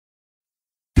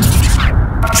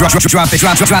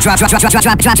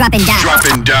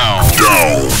Dropping down.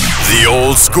 The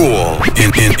old school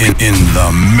in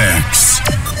the mix.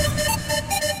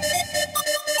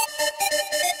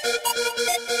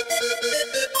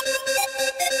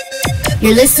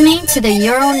 You're listening to the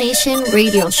Euronation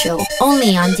radio show,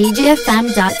 only on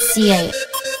djfm.ca.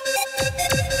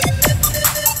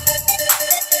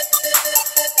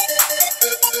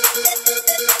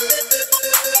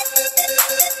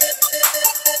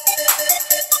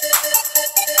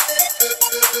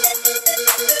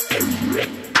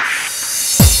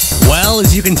 Well,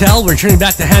 as you can tell, we're turning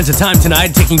back the hands of time tonight,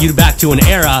 taking you back to an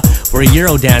era where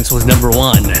Eurodance was number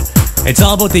one. It's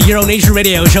all about the Euronation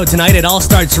radio show tonight. It all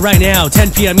starts right now,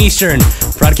 10 p.m. Eastern,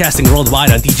 broadcasting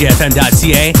worldwide on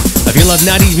djfm.ca. If you love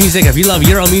 90s music, if you love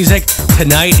Euro music,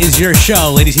 tonight is your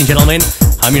show, ladies and gentlemen.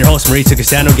 I'm your host, Mauricio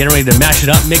Castano, getting ready to mash it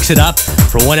up, mix it up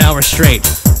for 1 hour straight.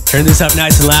 Turn this up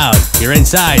nice and loud. You're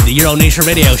inside the Euronation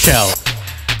radio show.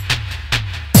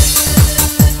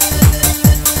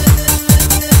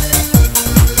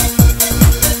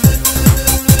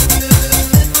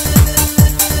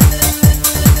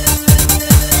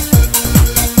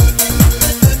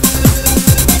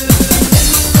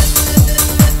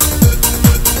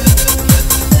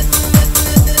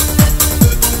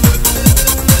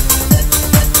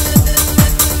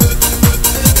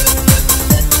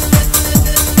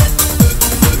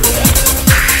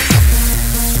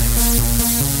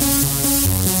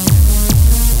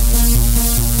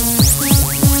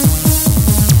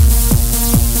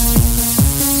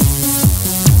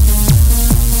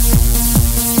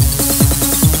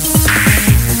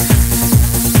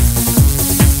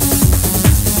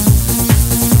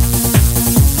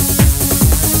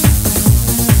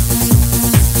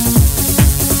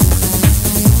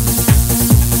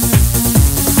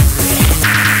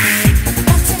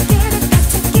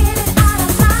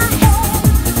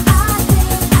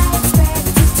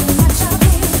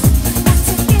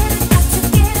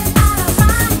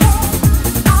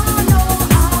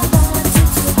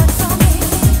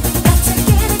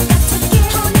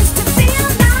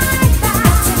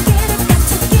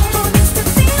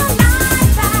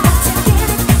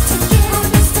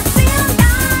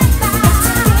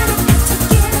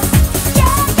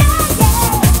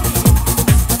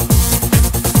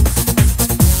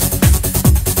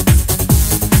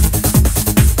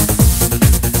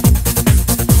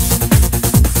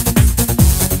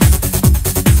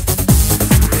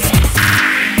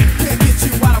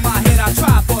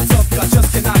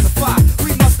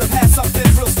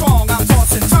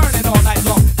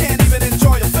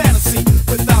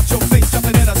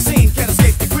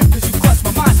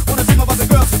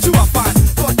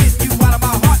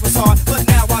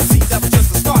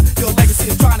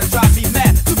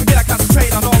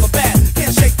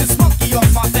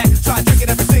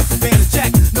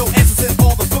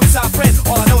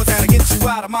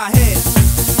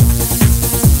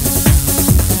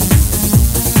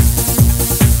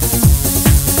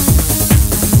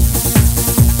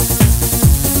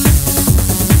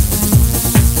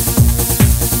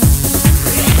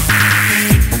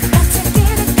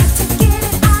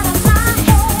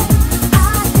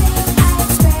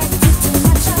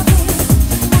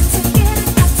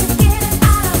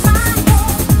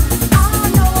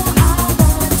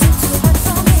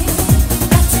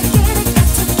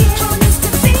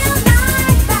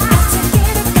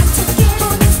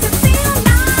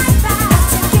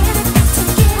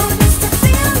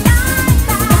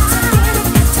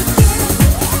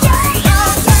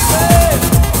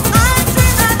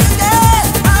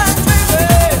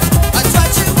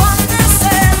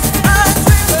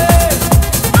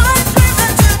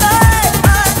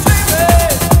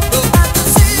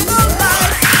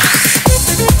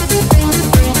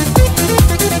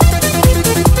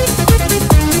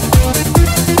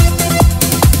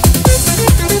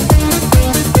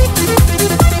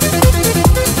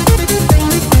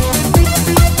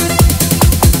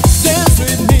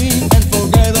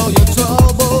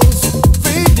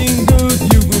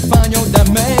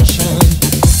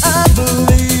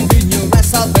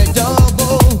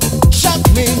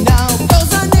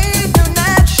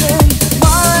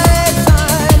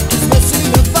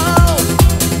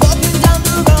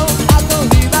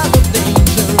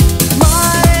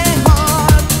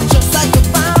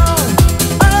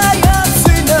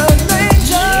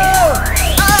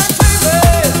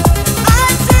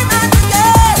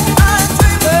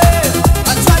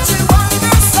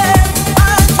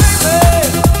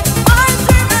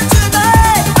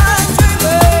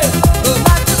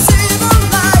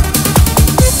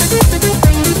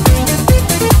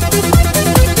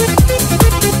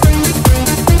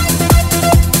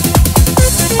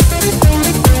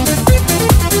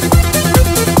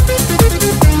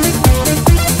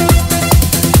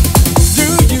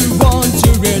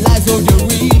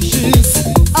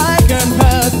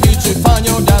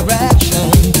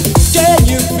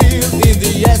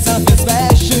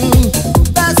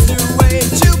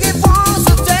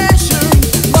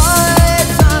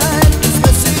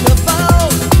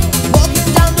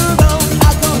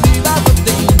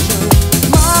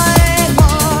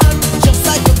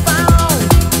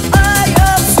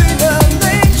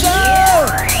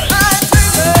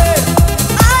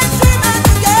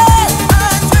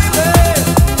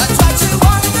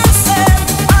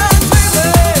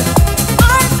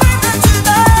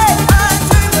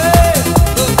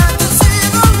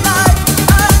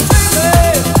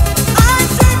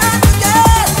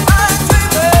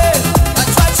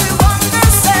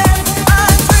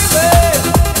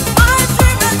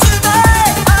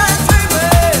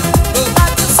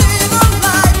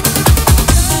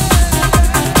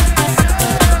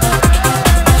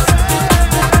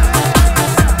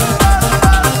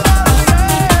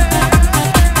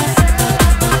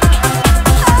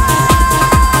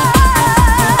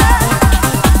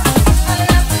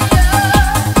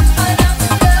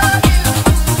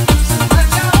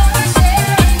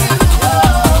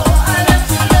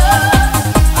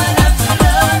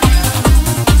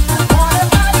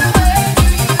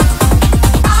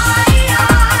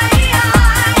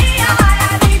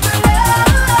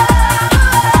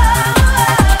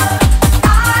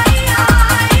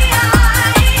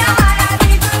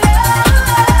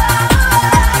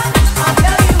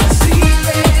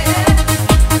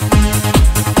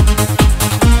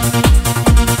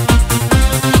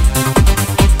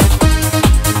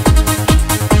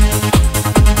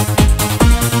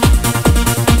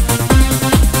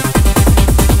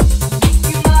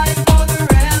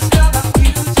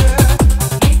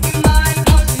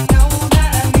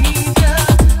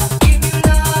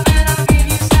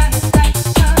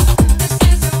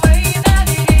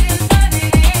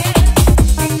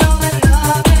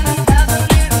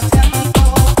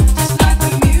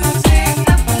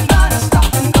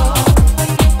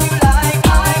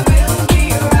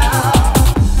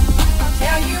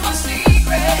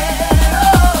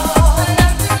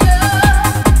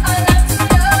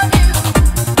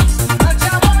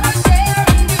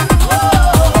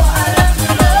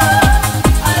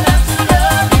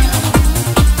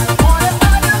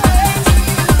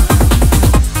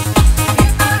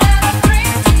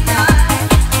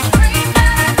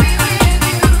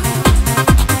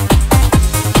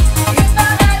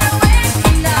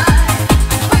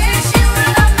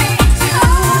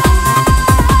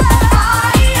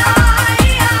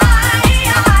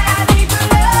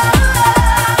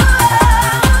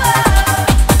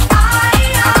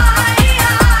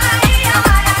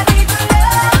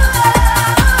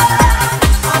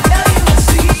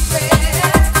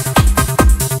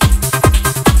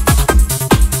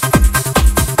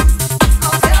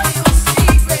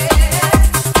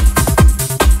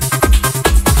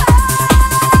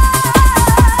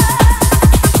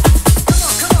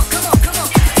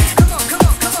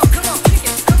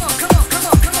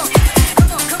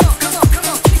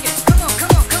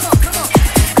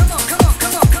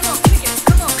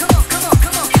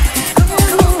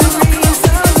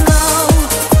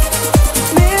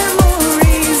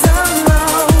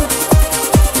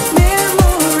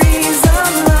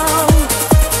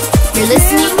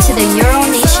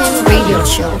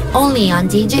 on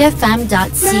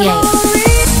djfm.ca.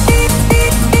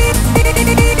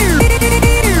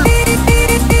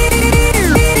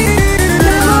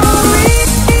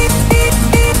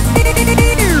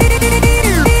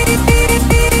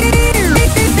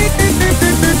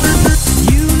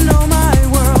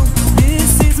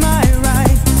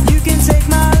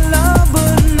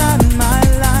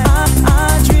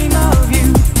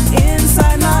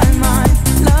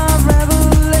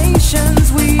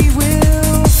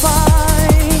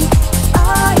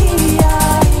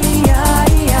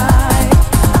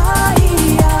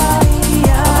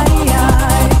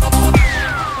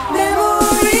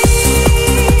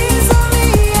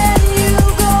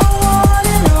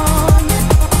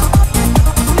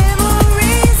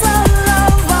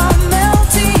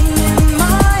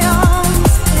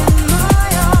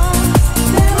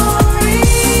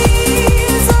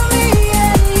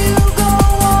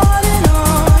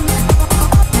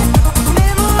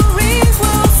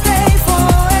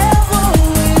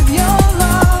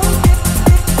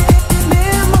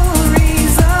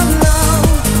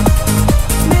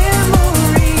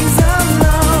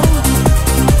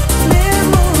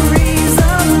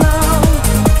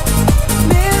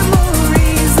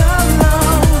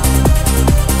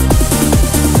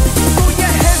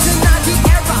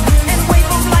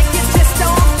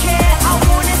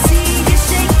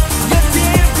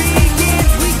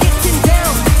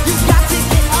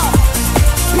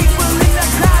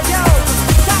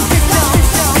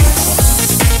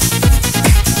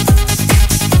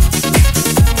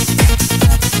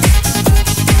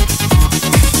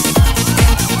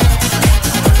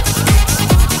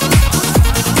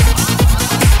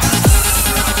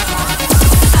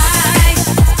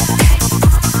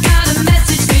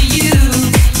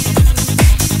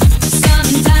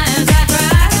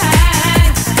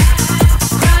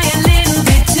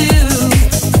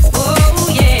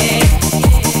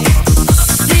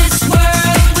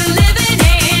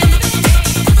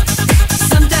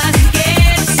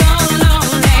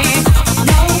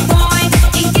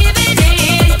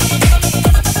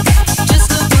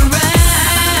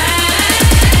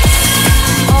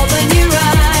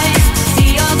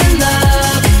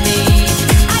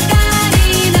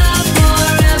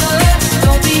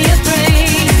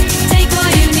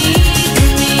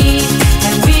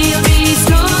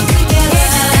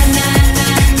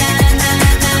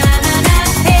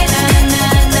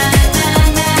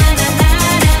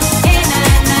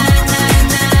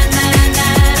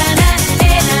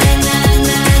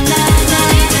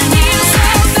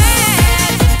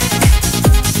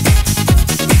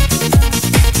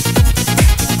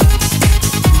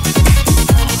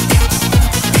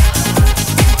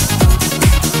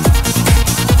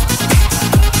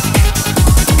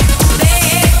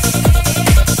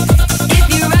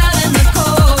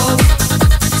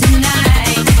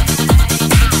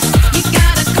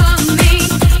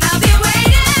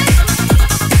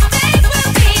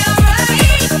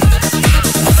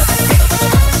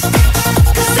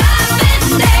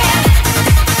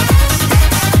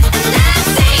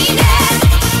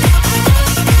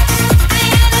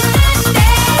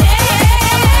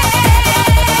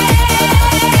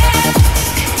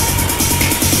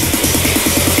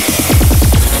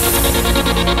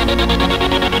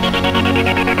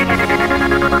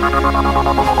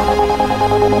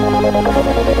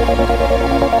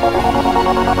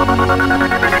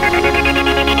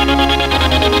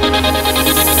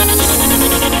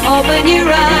 Open your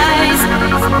eyes.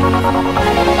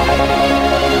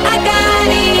 I got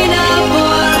enough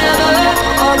forever.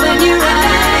 Open your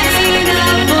eyes.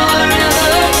 Enough forever.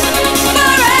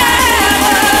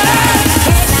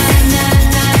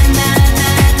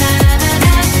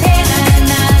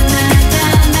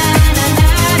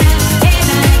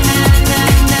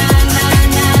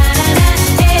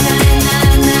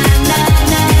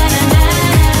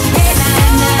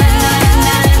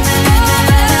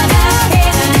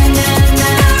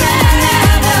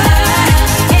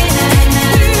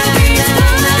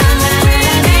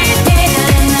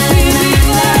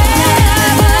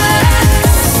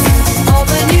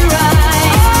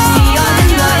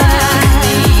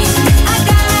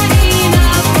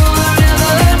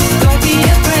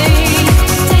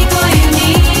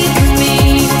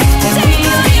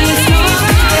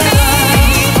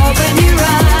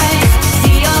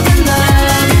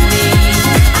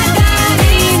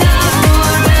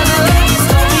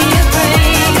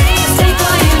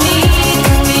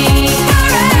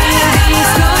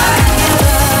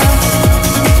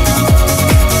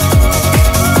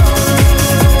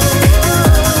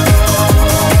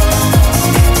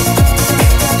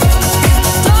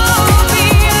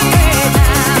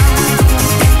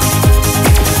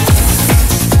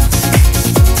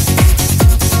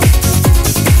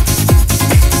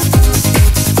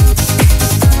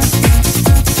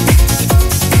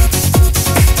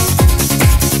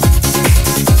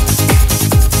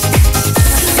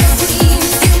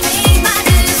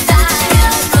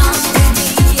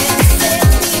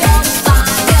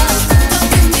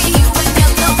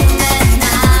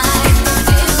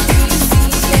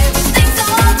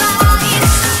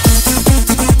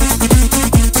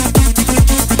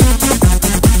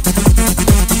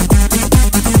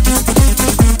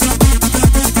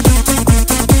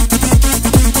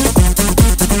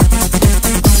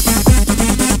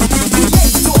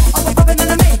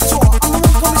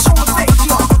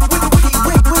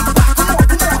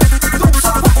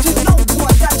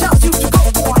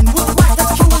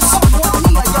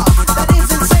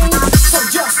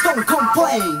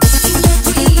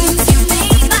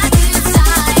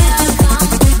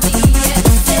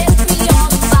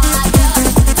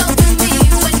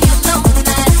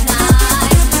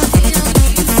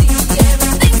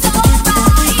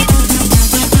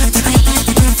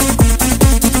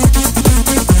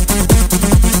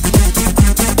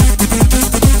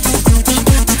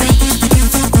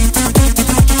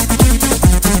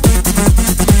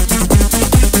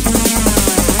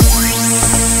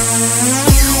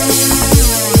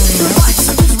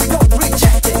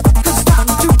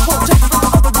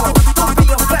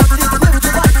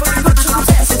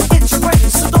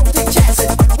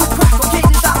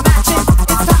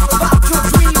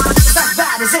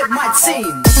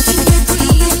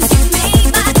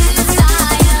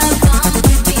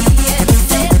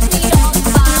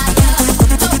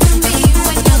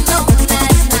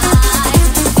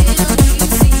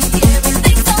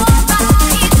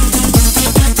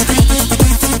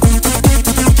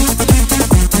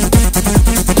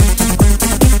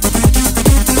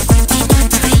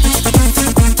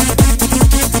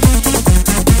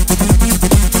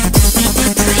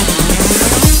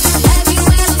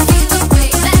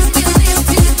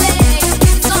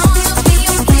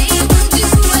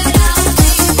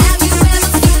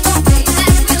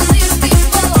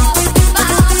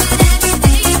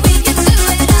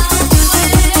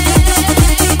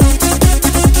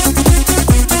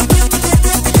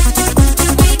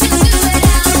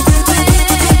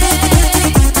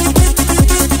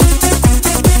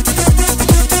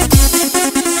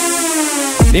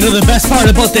 You know, the best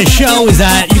part about this show is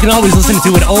that you can always listen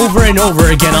to it over and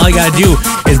over again. All you gotta do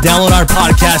is download our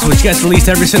podcast, which gets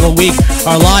released every single week.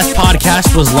 Our last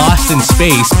podcast was Lost in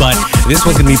Space, but this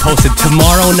one's gonna be posted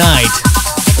tomorrow night.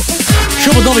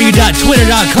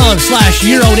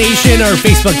 www.twitter.com/Euronation or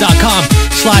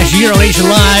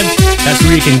facebook.com/Euronation Live. That's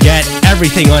where you can get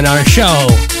everything on our show.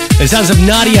 The sounds of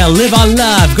Nadia, Live on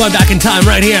Love, going back in time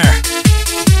right here.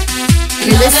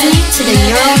 You're listening to the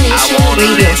Euronation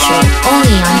radio show,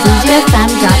 only on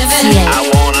DJFM.ca. I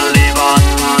wanna live on,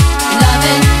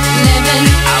 loving, living.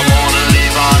 I wanna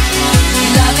live on,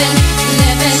 loving,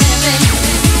 living, living.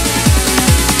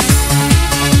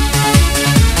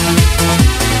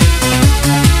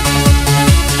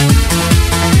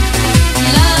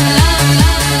 Love, love, love,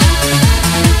 love.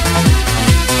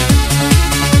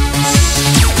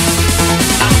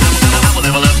 I will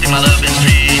live a love in my loving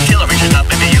street till I reach the top,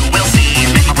 baby, you will see.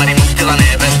 Make my body move till I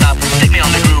never stop. Take me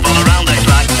on the groove all around the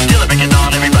clock till I break it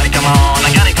down. Everybody come on,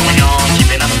 I got it going on,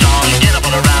 keeping us strong. Get up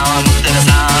all around, move to the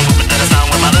sound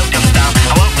when my love comes down.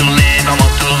 I want to live, I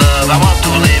want to love, I want to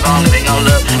live on living on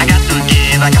love. I got to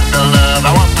give, I got the love,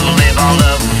 I want to live on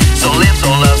love. So live, so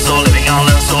love, so living on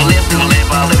love. So live to live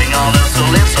while living on love. So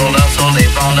live, so love, so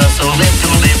live on love. So live to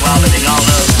live while living on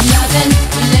love. Loving,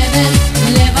 living,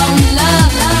 live on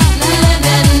love, love, live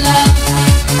in love.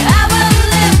 I will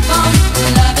live on,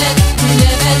 love it,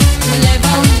 live it, live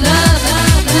on love,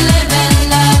 love, live in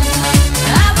love. I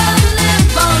will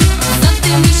live on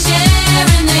something we share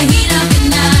in the heat of the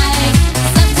night.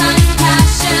 Sometimes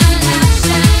passion,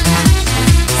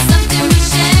 something we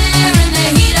share in the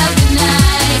heat of the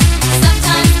night.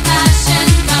 Sometimes passion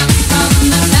comes from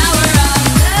the power of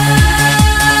love.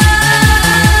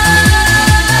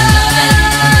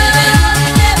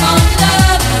 Live on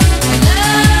love,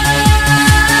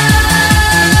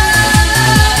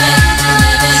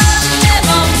 live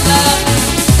on love.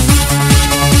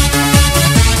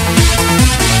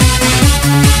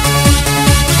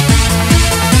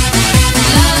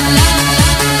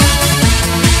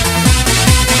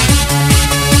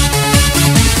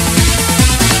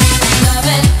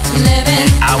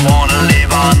 I wanna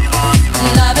live on,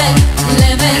 love it,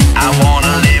 living. I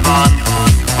wanna live on,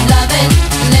 love it,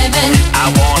 living. I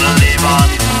wanna live on,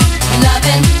 love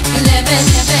it, living,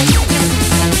 living.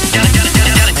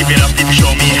 Gotta keep it up if you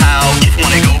show me how. If you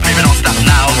wanna go, baby, don't stop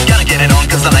now. Gotta get it on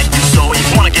 'cause I like you so.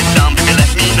 If you wanna get down, baby,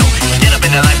 let me know. Get up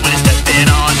in the light when it's stepping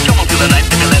on. Come on, feel the night,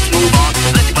 baby, let's move on.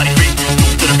 Let your body free,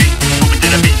 move to the beat, move it to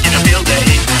the beat, you know, feel the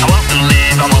heat. I want to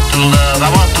live, I want to love, I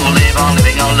want to live on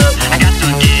living on love. I got to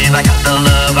give, I got the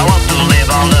love, I want to live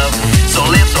on love. So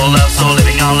live, so love, so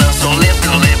living on love. So live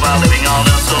to live while living on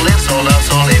love. So live, so love,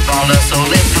 so live on love. So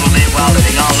live to live while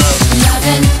living on love.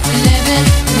 Loving, living,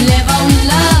 live on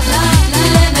love, love,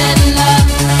 live in love.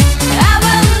 I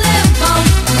will live on,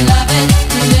 love it,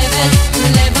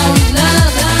 live on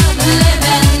love, love, live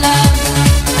in love.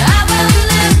 I will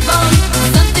live on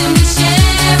something we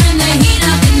share in the heat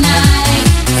of the night.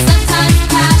 Sometimes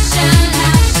passion,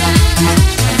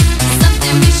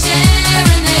 something we share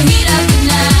in the heat of the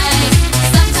night.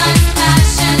 Sometimes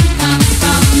passion comes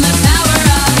from the power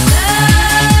of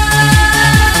love.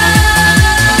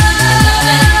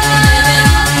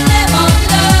 Live on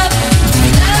love.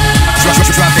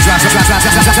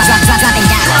 Dropping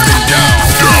down.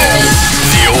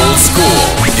 The old school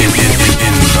in the mix.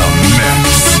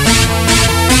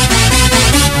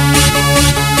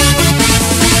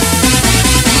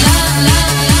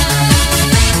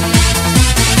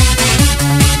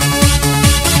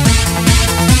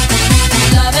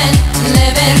 Loving,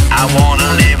 living. I wanna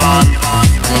live on.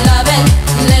 Loving,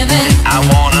 living. I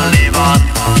wanna live on.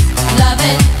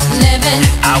 Loving, living.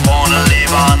 I wanna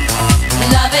live on.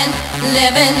 Loving,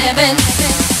 living, living.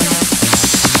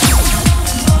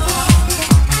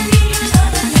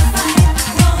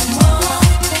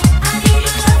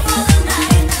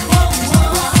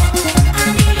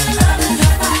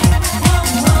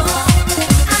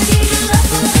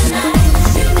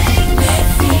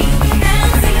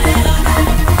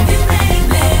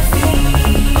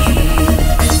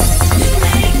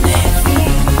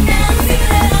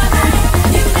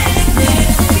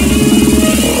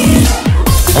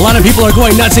 A lot of people are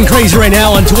going nuts and crazy right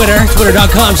now on Twitter,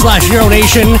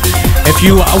 twitter.com/Euronation. If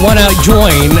you want to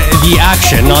join the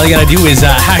action, all you got to do is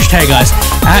hashtag us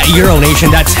at Euronation.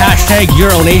 That's hashtag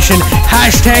Euronation,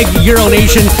 hashtag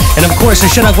Euronation. And of course, a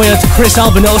shout out going out to Chris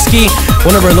Albanowski,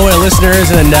 one of our loyal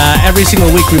listeners. And every single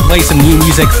week we play some new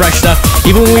music, fresh stuff.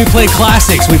 Even when we play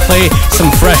classics, we play some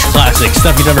fresh classics,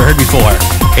 stuff you've never heard before,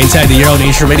 inside the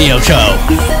Euronation radio show.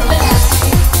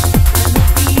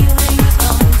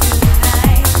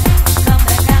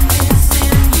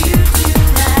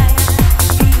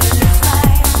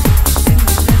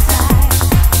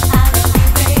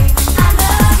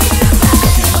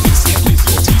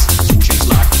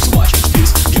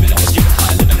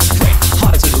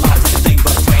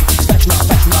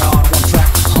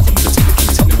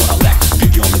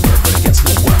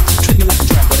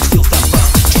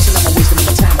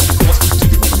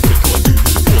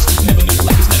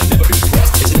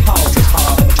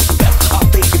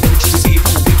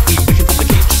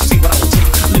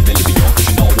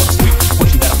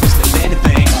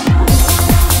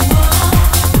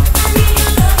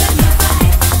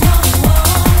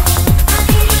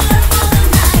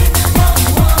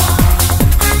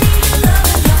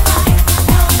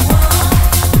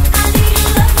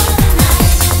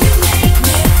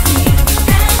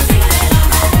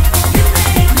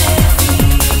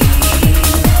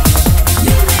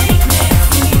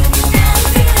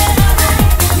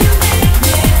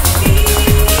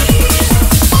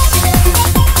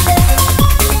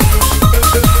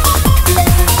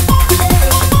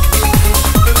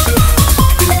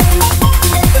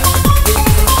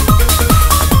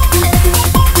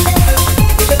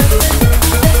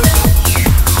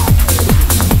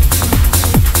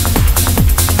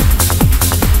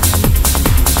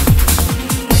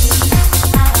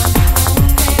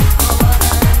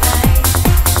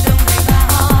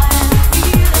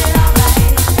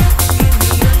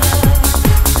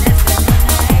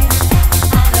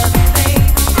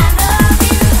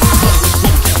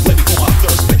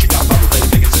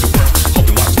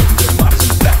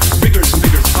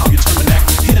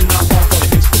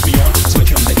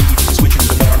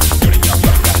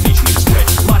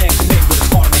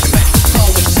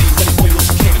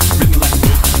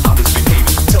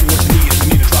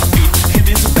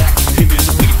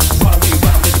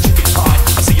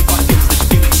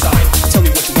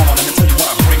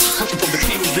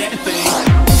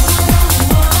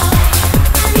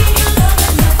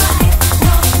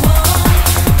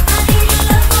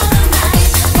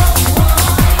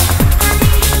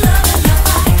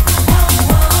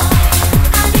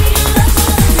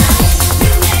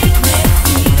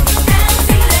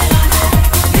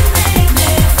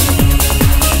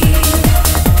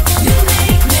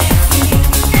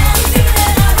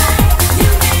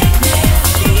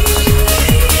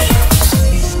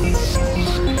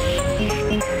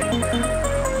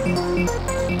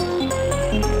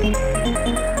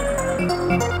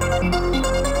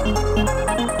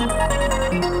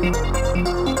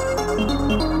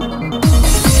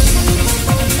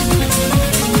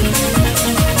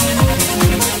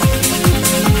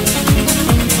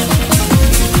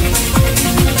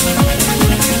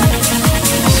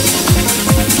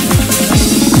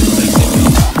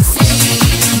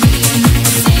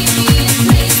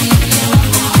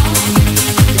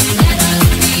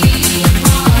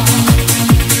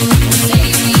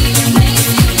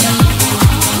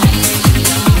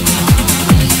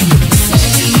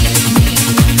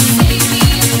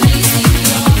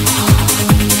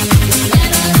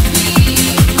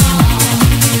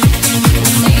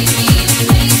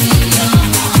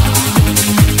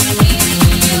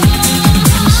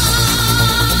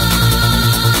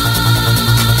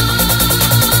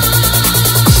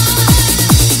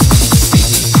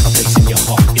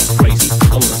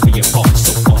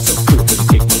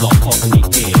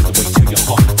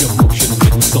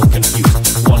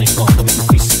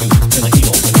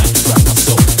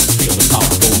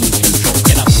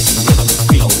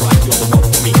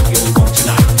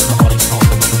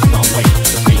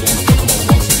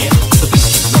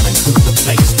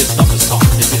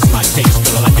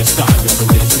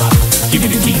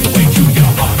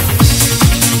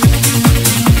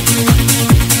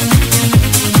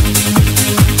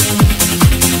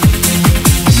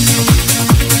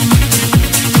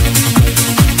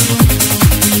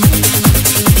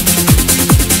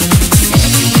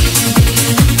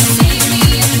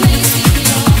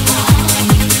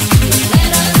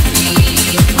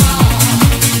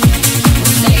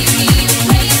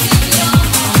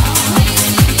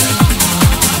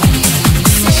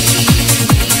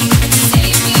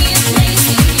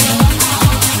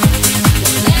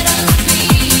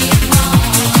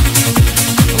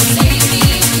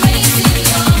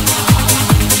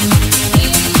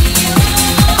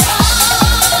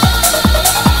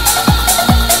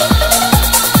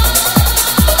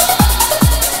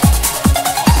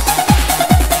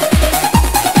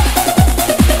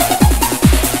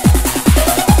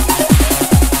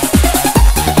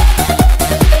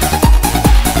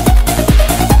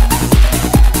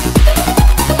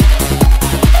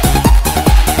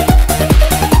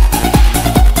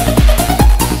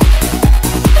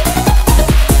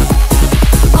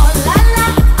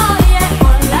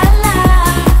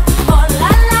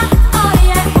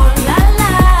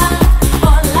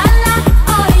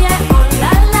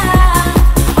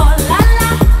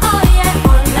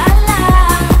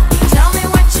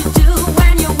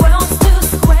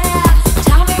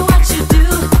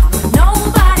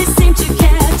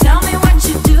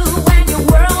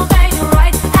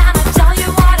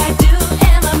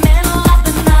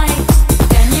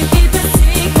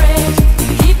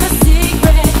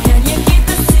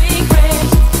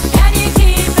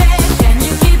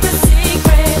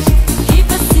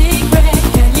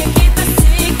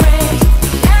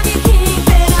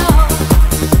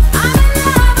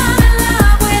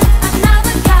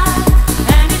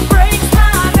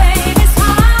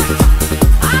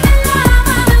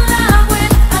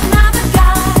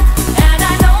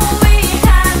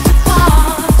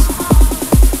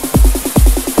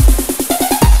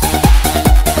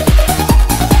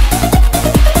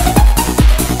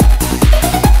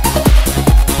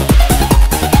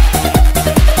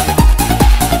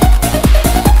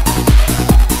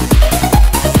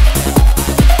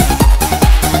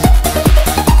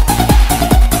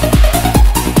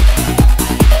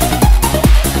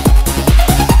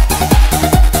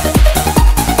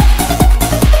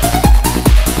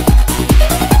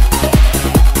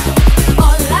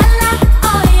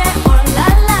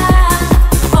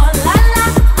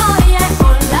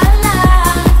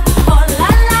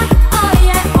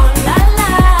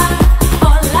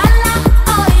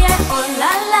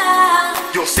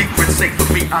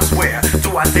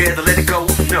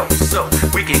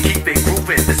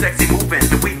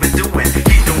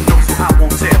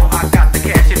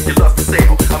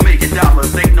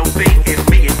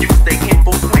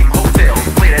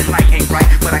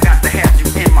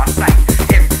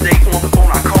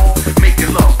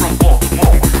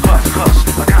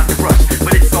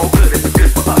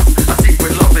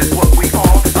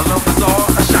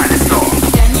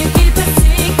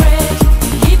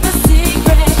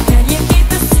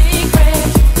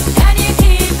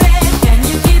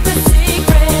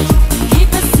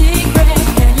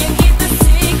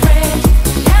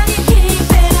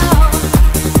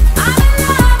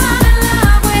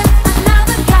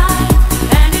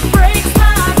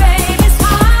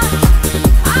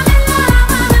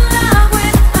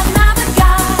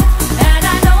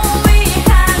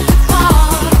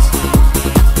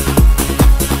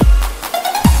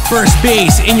 first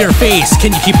bass in your face.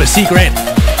 Can you keep a secret?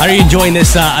 How are you enjoying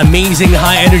this amazing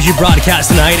high energy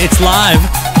broadcast tonight? It's live,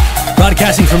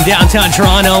 broadcasting from downtown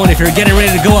Toronto. And if you're getting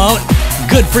ready to go out,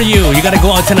 good for you. You gotta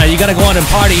go out tonight. You gotta go out and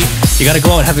party. You gotta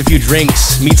go out and have a few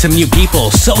drinks, meet some new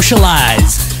people,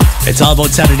 socialize. It's all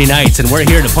about Saturday nights, and we're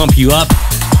here to pump you up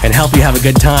and help you have a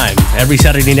good time. Every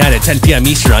Saturday night at 10 p.m.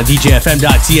 Eastern on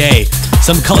DJFM.ca.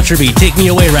 Some culture beat. Take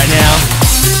me away right now.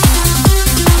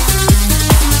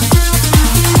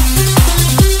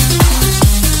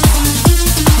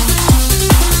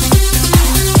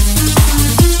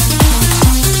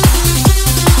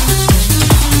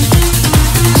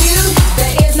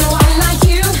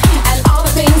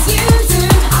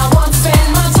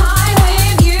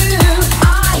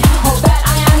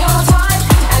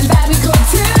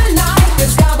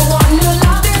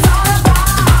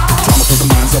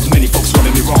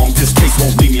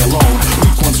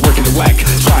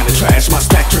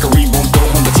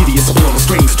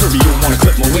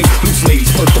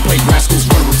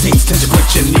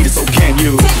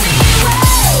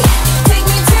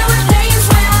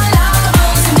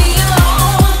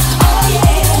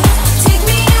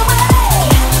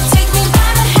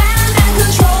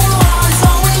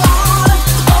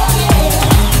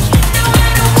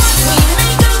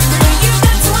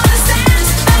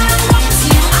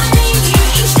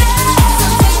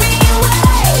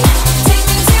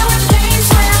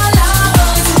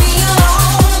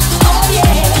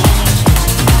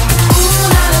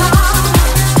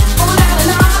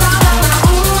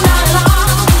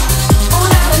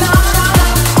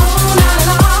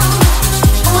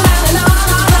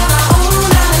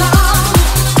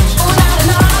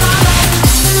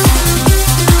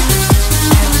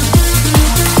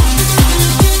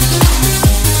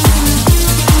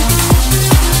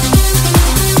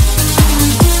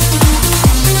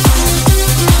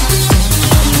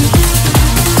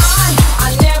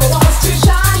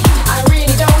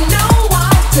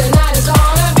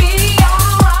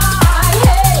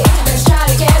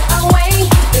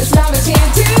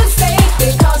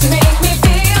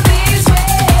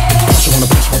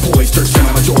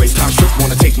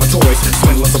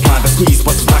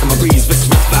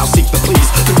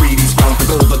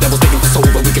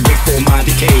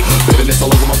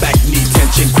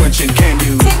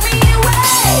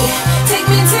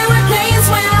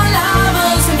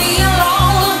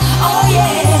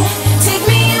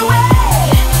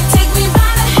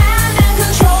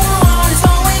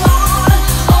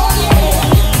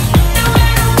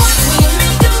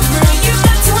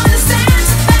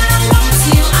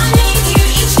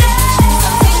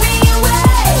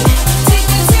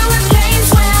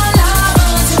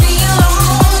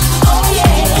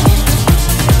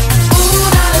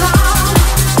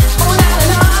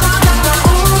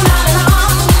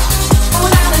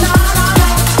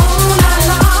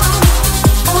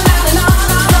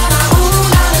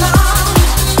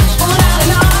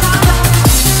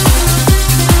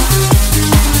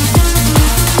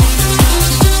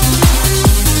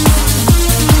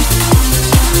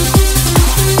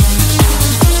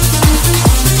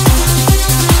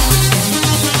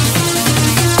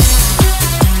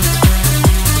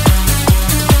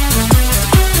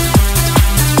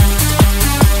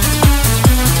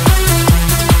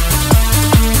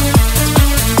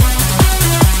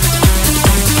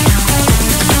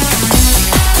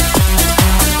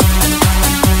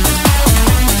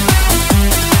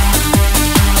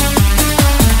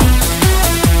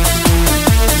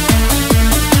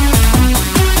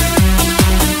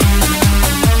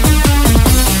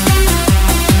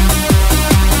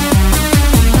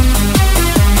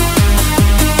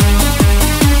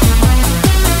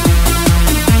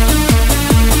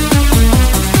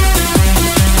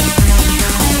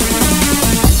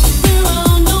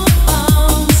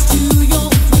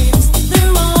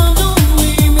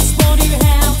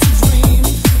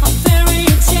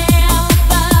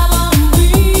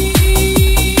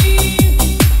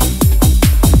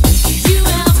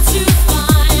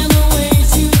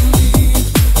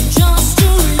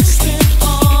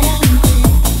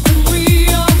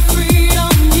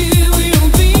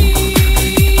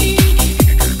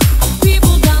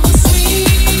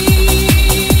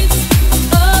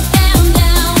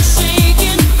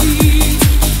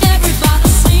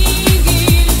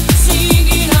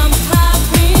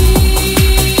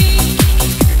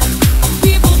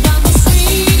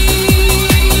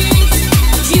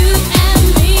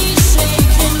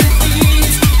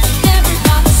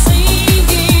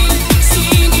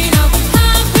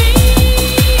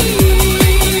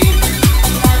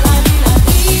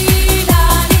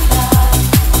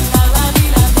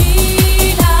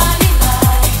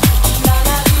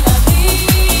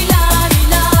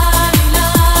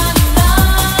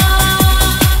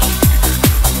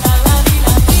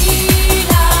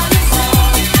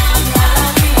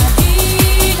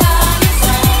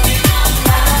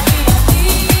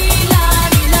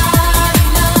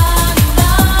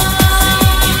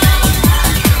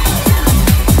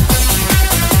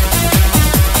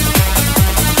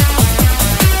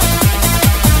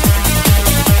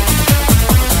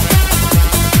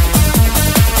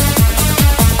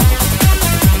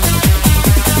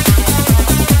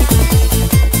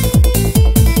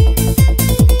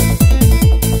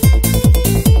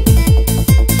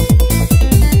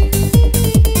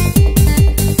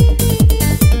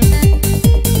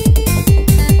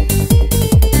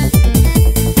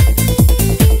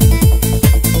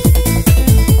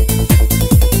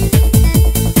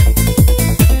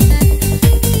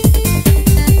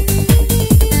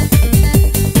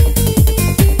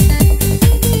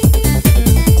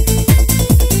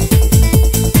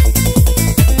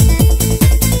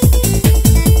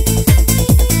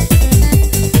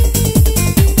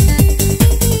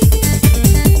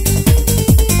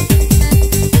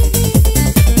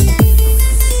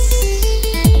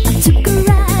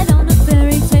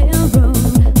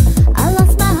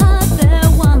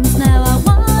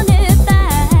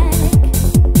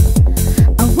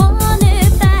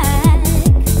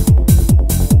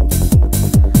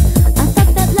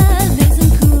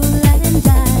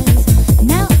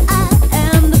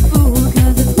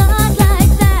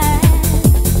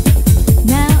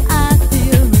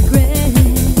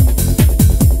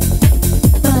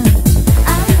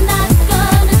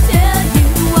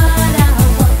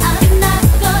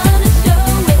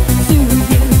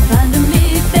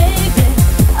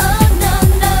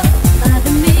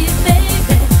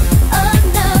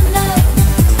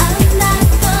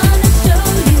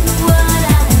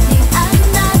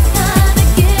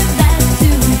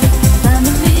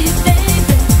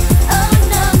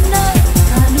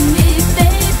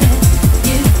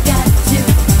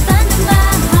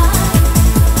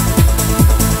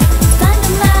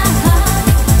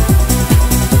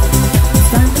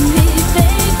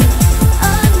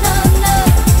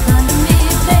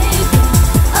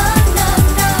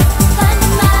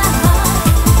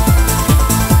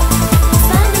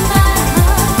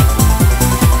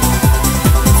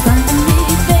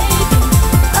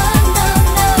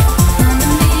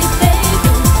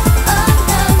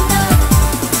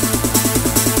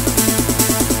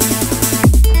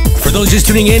 those just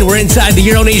tuning in, we're inside the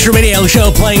Euronation Radio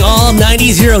Show playing all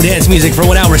 90s Eurodance music for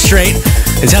 1 hour straight.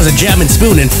 This has a Jam and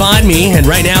Spoon and Find Me, and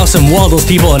right now some Waldo's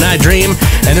People and I Dream.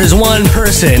 And there's one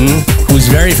person who's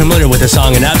very familiar with the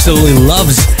song and absolutely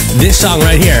loves this song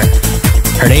right here.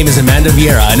 Her name is Amanda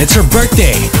Vieira, and it's her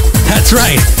birthday. That's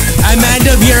right,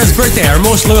 Amanda Vieira's birthday, our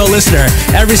most loyal listener,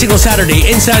 every single Saturday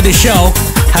inside the show,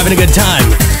 having a good time.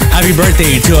 Happy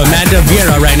birthday to Amanda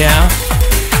Vieira right now.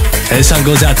 And this song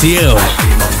goes out to you.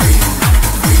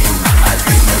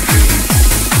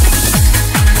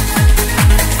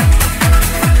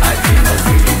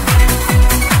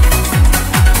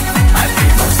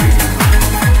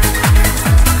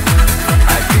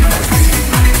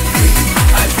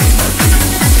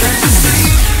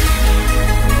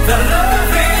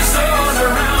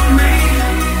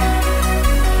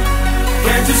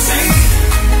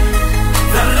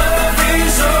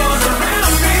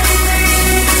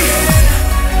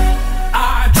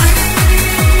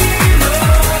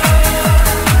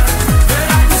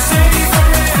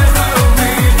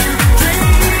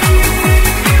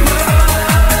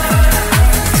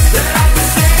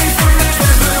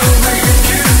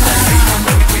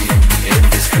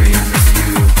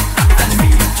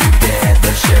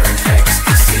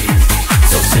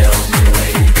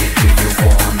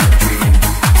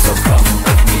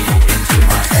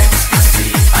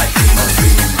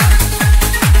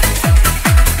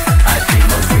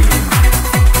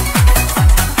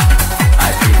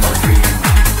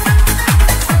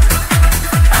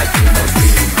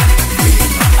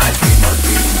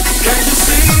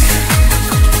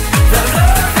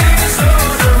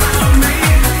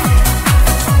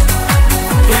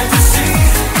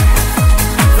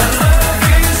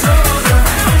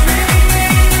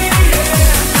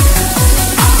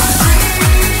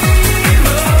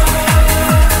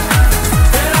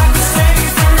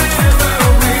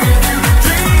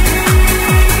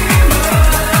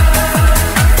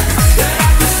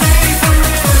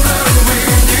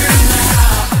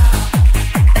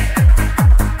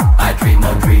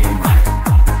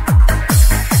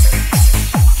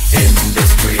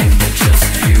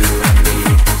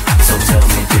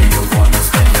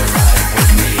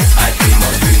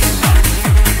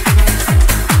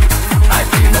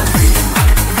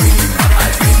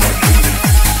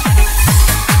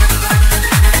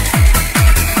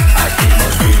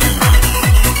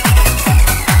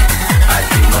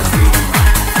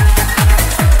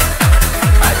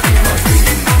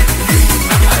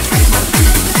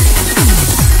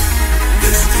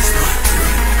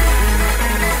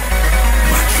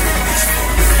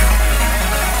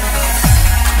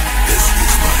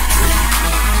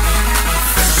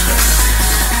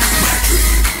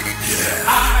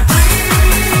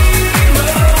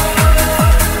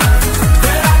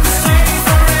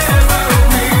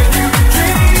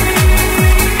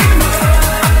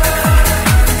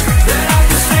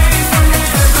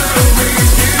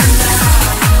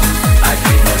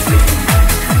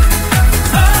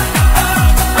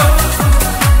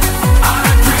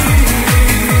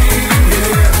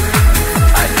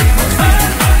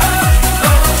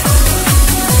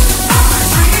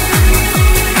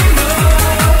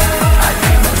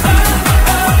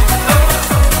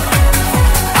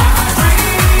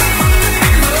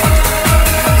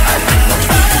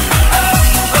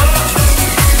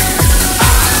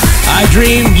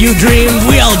 Dream, you dream,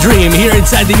 we all dream here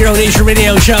inside the Euronation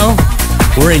Radio Show.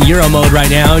 We're in Euro mode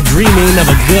right now, dreaming of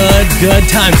a good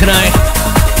time tonight.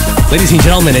 Ladies and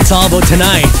gentlemen, it's all about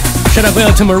tonight. Shout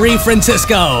out to Marie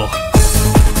Francisco.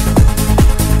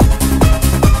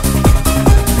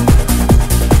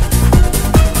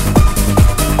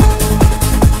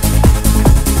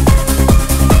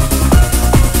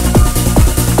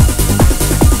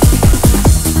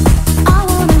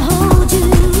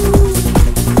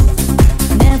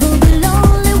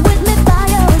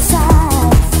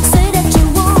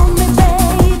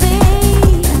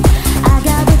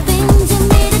 Things you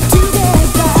needed to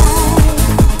get by.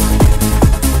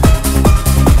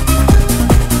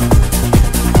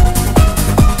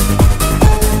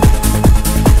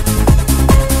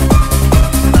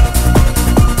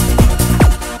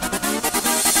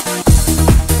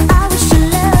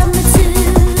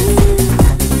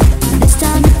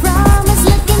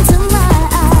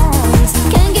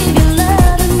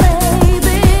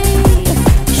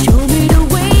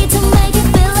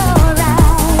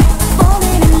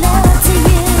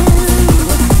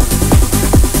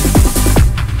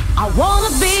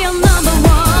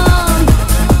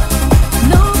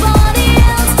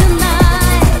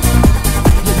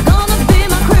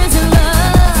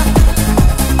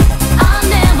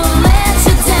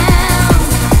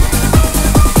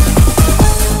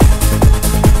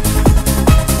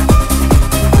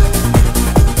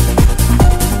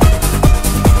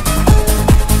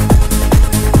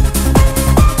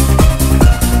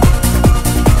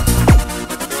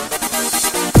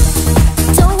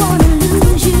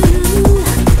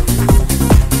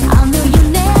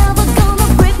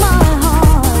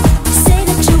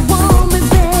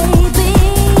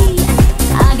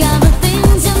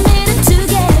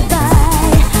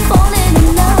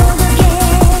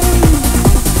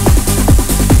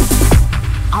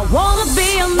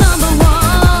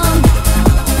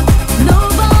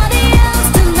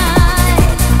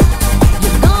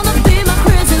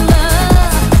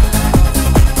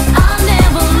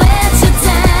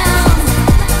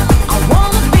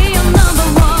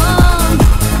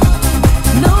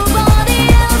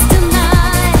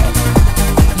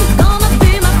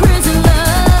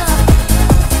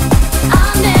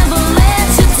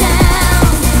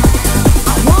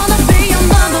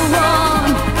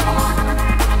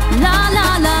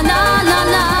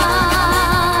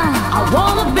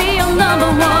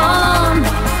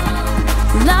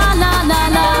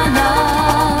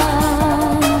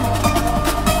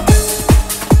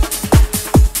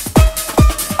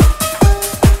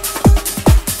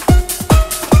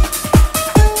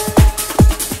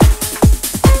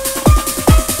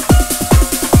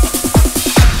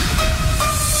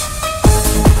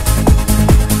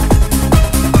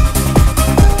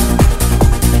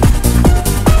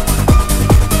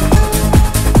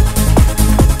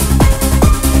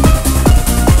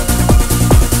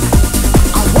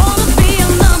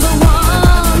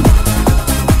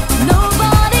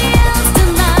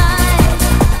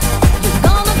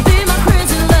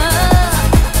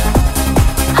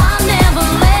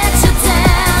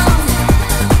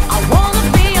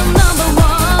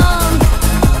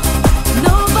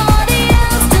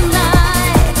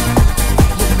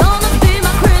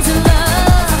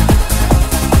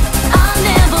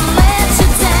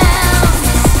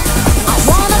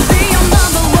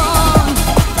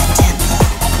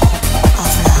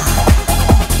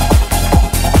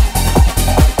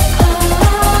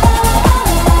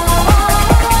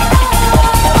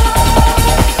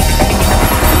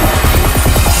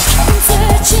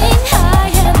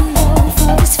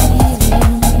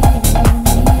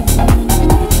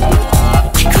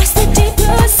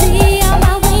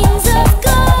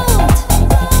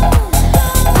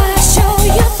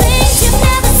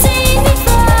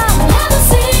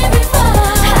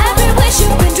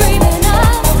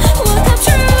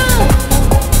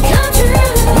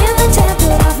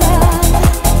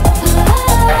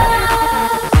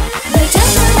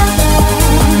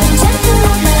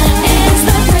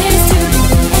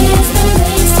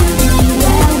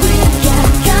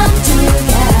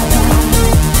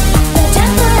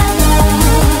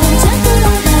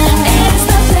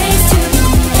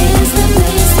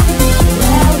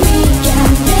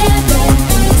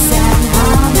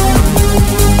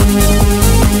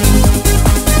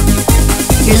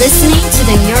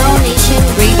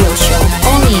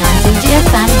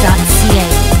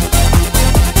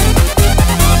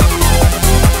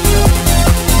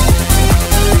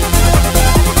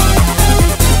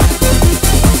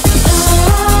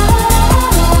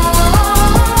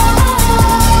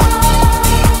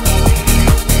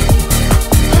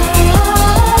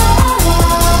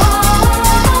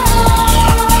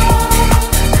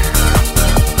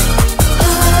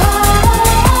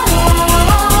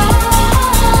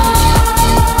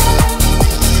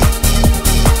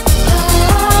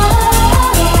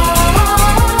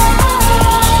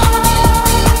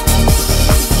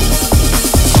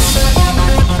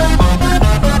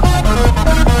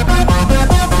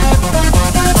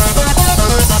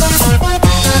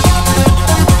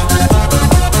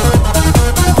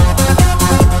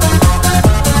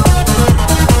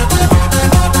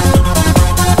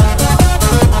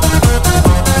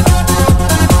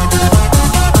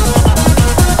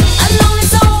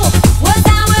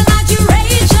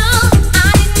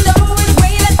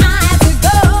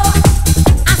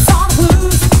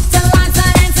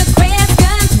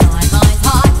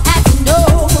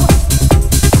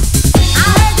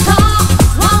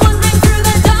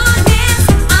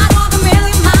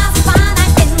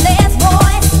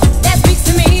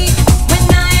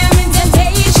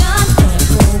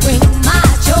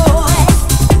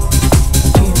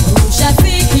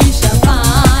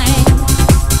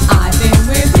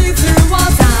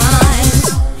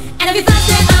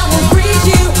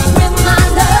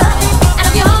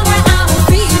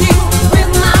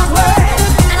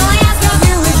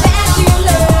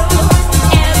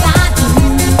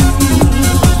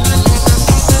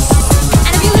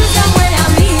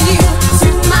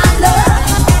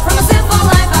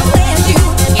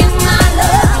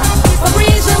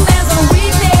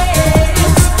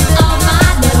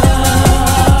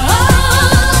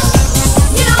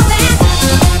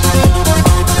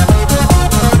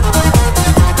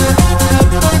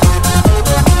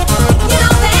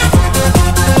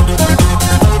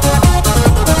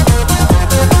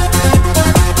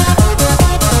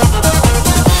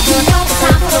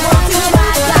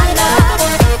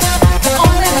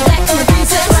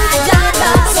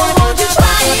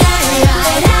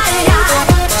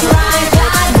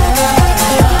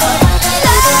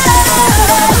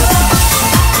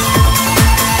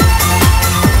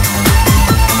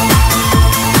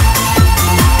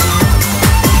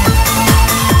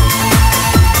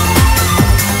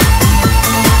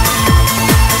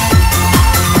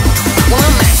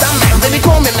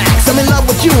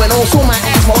 and also my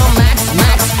ex. Well, I'm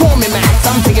Max, call me Max.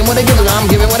 I'm taking what it gives, I'm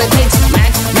giving what it takes.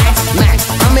 Max,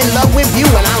 I'm in love with you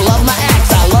and I love my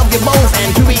ex. I love you both,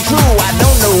 and to be true, I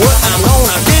don't know what I'm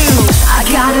gonna do. I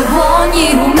gotta warn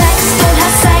you, Max, don't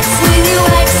have sex with your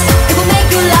ex. It will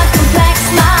make your life complex,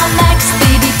 my Max.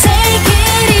 Baby, take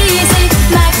it easy.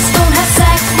 Max, don't have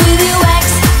sex with your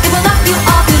ex. It will knock you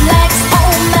off your legs.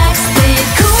 Oh, Max, play it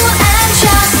cool and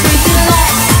just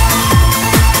relax.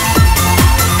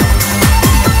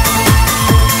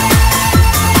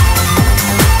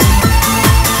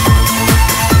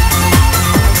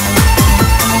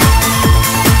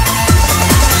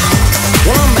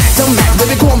 Well, I'm Max,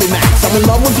 baby, call me Max. I'm in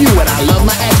love with you and I love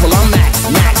my ex. Well, I'm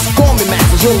Max, call me Max.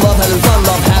 It's your love having fun,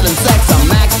 love having sex. I'm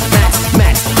Max.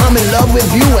 I'm in love with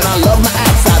you and I love my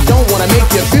ex. I don't wanna make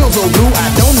you feel so blue. I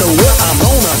don't know what I'm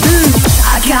gonna do.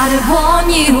 I gotta warn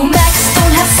you, Max,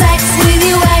 don't have sex with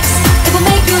your ex. It will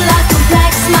make your life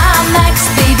complex, my Max.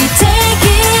 Baby, take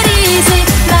it easy.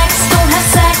 Max, don't have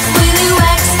sex with your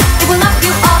ex. It will knock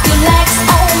you off your legs.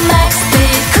 Oh, Max, play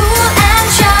it cool and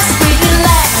just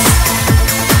relax.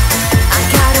 I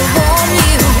gotta warn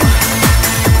you,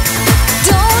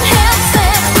 don't have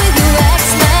sex with your ex,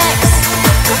 Max.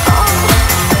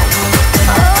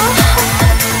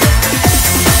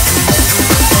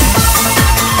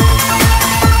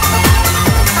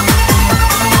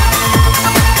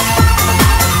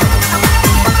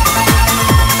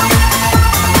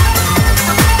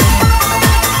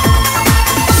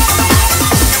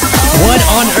 What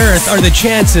on earth are the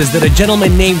chances that a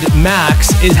gentleman named Max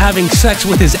is having sex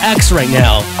with his ex right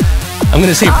now? I'm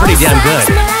gonna say pretty damn good,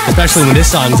 especially when this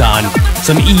song's on.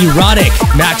 Some E-Rotic,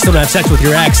 Max, don't have sex with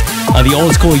your ex, on the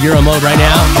old school Euro mode right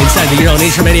now, inside the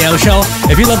Euronation Radio Show.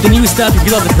 If you love the new stuff, if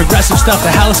you love the progressive stuff,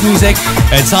 the house music,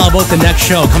 it's all about the next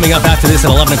show coming up after this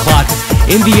at 11 o'clock.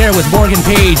 In the Air with Morgan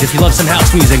Page, if you love some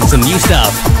house music and some new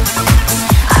stuff.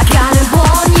 I gotta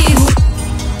warn you.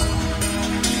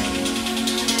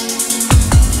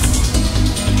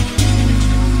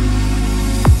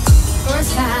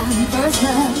 First time, first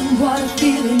love, what a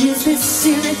feeling is this?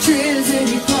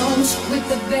 Electricity flows with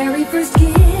the very first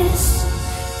kiss.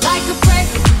 Like a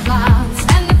fragrant flowers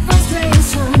and the first ray of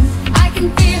sun, I can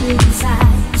feel it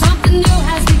inside. Something new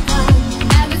has begun,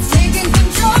 and it's taking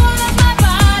control of my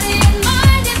body and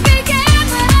mind. It began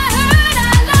when I heard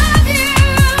I love you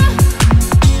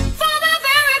for the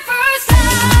very first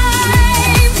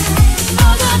time.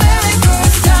 For the very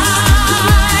first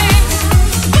time.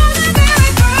 For the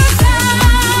very first time.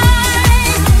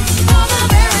 For the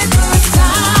very first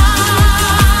time.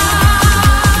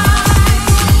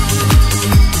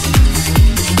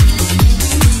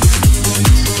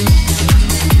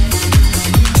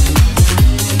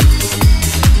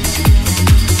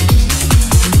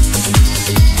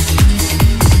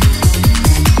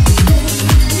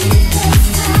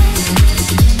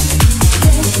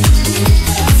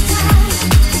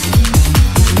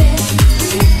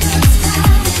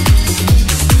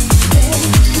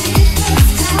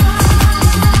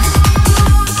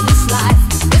 This life,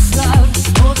 this love,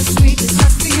 oh the sweetness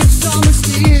must be so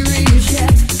mysterious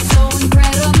yet so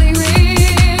incredibly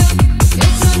real.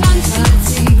 It's an untouched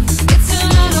sea, it's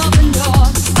an unopened door,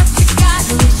 but you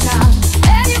gotta reach out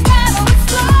and you gotta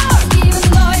explore. Even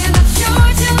though you're not sure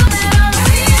till the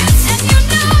very end, and you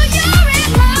know you're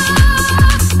in love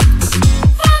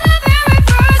for the very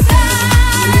first time. For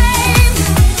the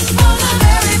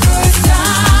very first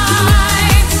time.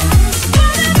 For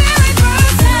the very first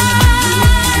time.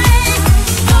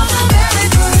 For the very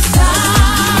first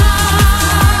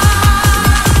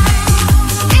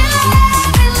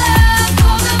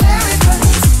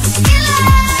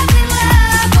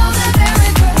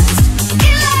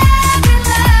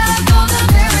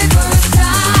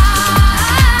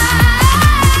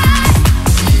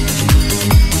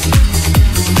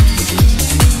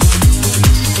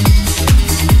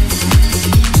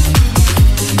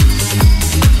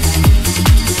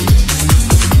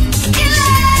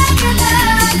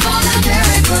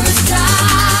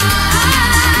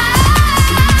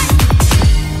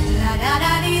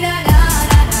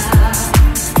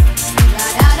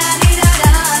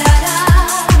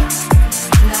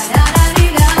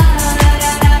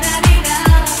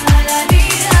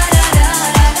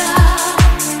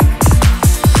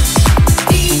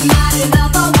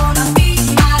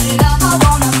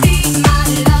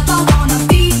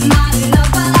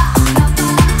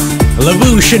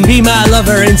Bouche and Be My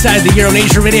Lover inside the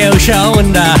Euronation Radio Show.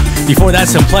 And before that,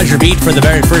 some Pleasure Beat for the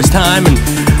very first time. And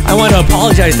I want to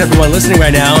apologize to everyone listening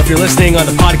right now. If you're listening on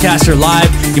the podcast or live,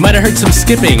 you might have heard some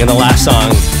skipping in the last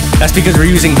song. That's because we're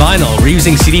using vinyl, we're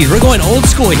using CDs. We're going old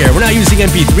school here. We're not using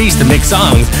MP3s to mix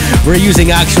songs. We're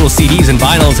using actual CDs and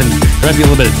vinyls, and there might be a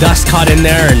little bit of dust caught in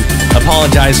there, and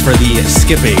apologize for the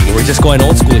skipping. We're just going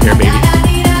old school here, baby.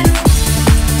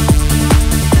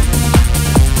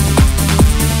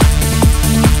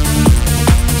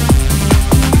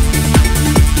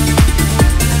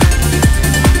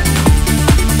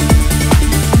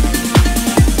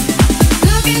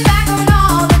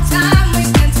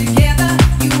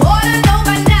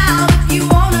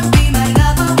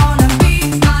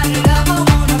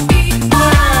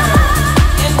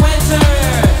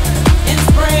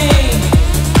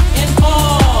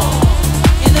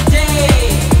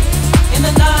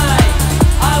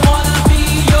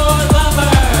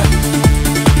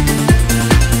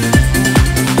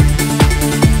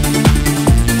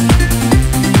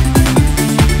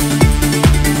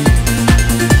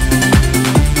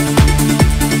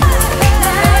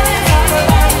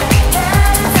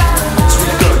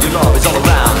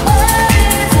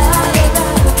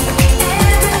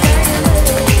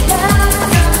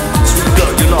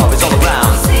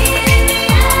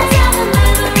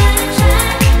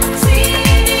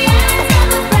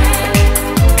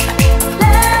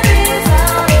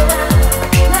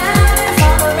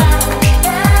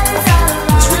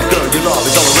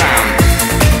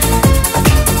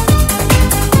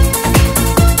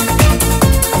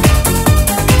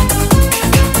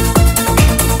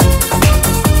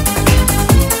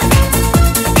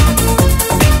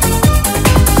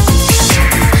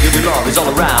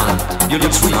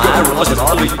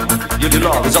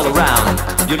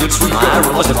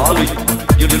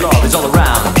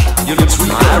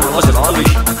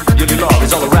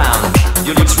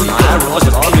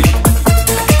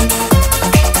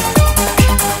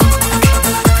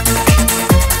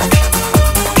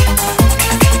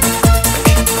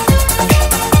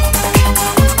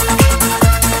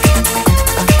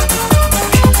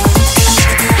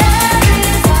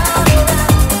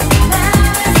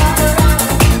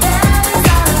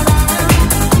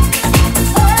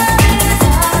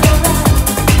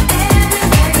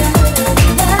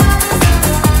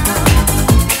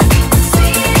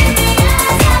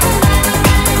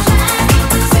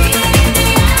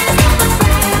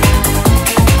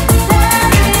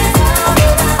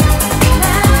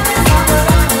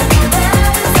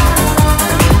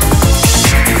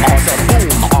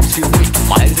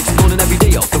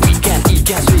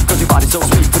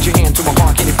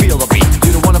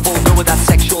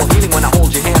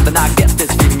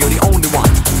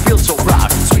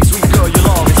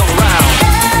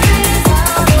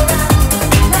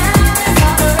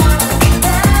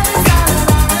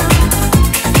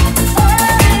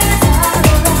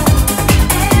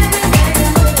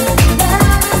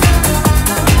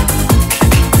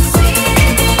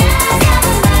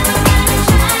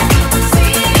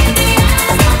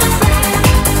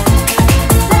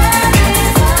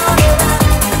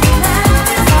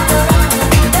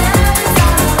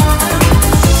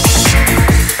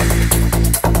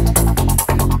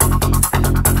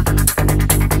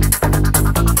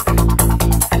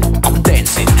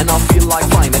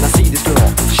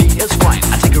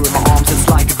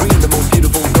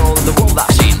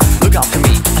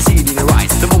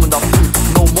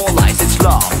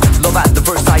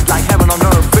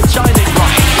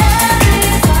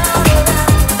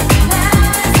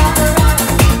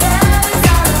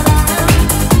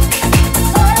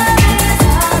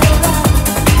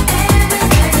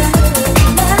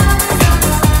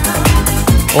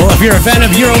 If you're a fan of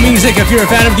Euro music, if you're a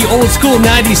fan of the old school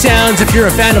 90s sounds, if you're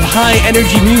a fan of high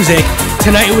energy music,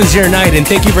 tonight was your night, and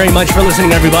thank you very much for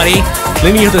listening, everybody.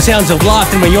 Let me hear the sounds of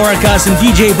Loft in Mallorca, some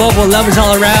DJ Bobo, love is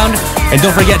all around, and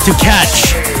don't forget to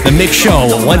catch the mix show.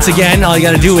 Once again, all you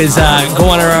gotta do is go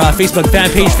on our Facebook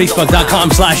fan page,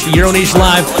 facebook.com/Euronation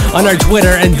Live, on our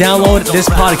Twitter, and download this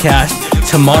podcast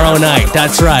tomorrow night.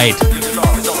 That's right.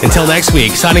 Until next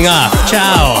week, signing off.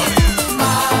 Ciao.